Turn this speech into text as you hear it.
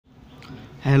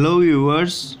Hello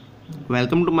viewers,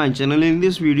 welcome to my channel. In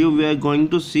this video we are going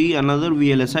to see another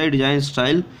VLSI design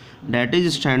style, that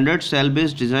is standard cell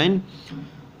based design.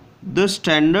 The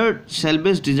standard cell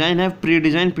based design have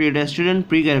pre-designed, pre-tested and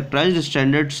pre-characterized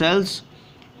standard cells.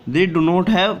 They do not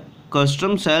have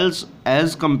custom cells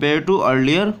as compared to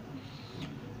earlier,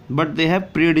 but they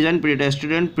have pre-designed,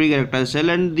 pre-tested and pre-characterized cell,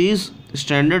 and these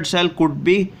standard cell could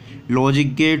be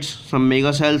logic gates, some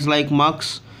mega cells like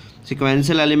mux,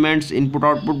 sequential elements, input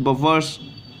output buffers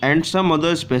and some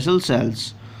other special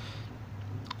cells.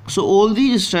 So all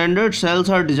these standard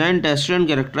cells are designed, tested and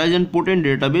characterized and put in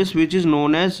database which is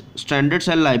known as standard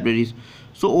cell libraries.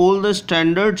 So all the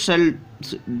standard cells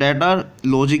that are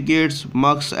logic gates,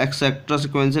 mux, etc.,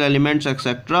 sequential elements,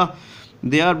 etc.,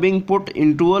 they are being put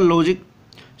into a logic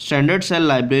standard cell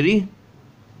library,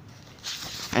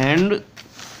 and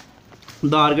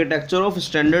the architecture of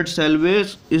standard cell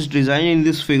base is designed in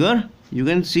this figure. You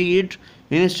can see it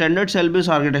in standard cell base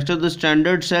architecture. The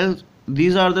standard cells,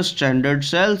 these are the standard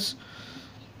cells.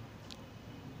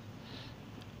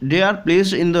 They are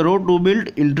placed in the row to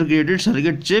build integrated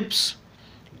circuit chips.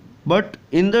 But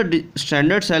in the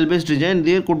standard cell based design,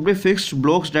 there could be fixed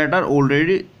blocks that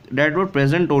were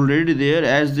present already there,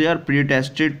 as they are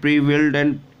pre-tested, pre-built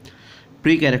and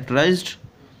pre-characterized.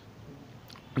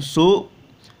 So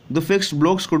the fixed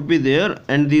blocks could be there,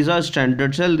 and these are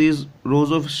standard cell, these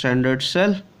rows of standard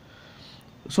cell.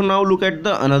 So now look at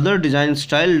the another design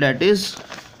style, that is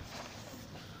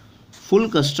full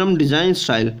custom design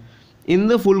style. In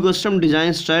the full custom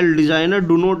design style, designer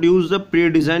do not use the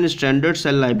pre-designed standard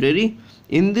cell library.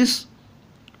 In this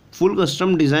full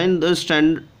custom design,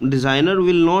 the designer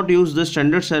will not use the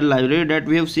standard cell library that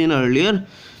we have seen earlier.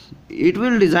 It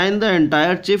will design the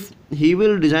entire chip. He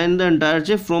will design the entire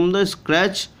chip from the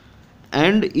scratch,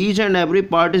 and each and every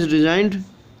part is designed.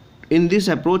 In this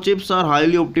approach, chips are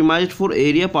highly optimized for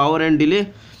area, power and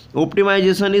delay.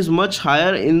 Optimization is much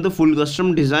higher in the full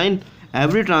custom design.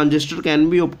 Every transistor can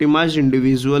be optimized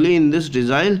individually in this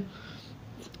design,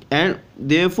 and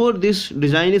therefore this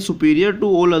design is superior to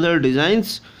all other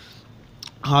designs.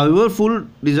 However, full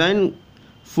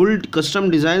custom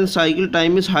design cycle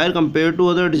time is higher compared to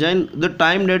other design. The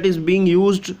time that is being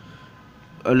used,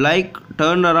 like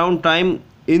turnaround time,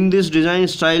 in this design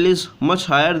style is much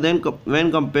higher than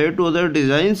when compared to other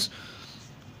designs.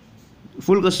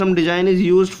 Full custom design is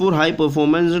used for high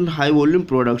performance and high volume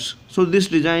products. So this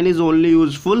design is only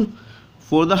useful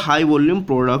for the high volume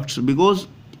products, because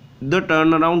the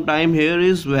turnaround time here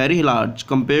is very large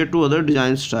compared to other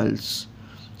design styles.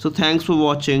 So thanks for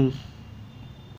watching.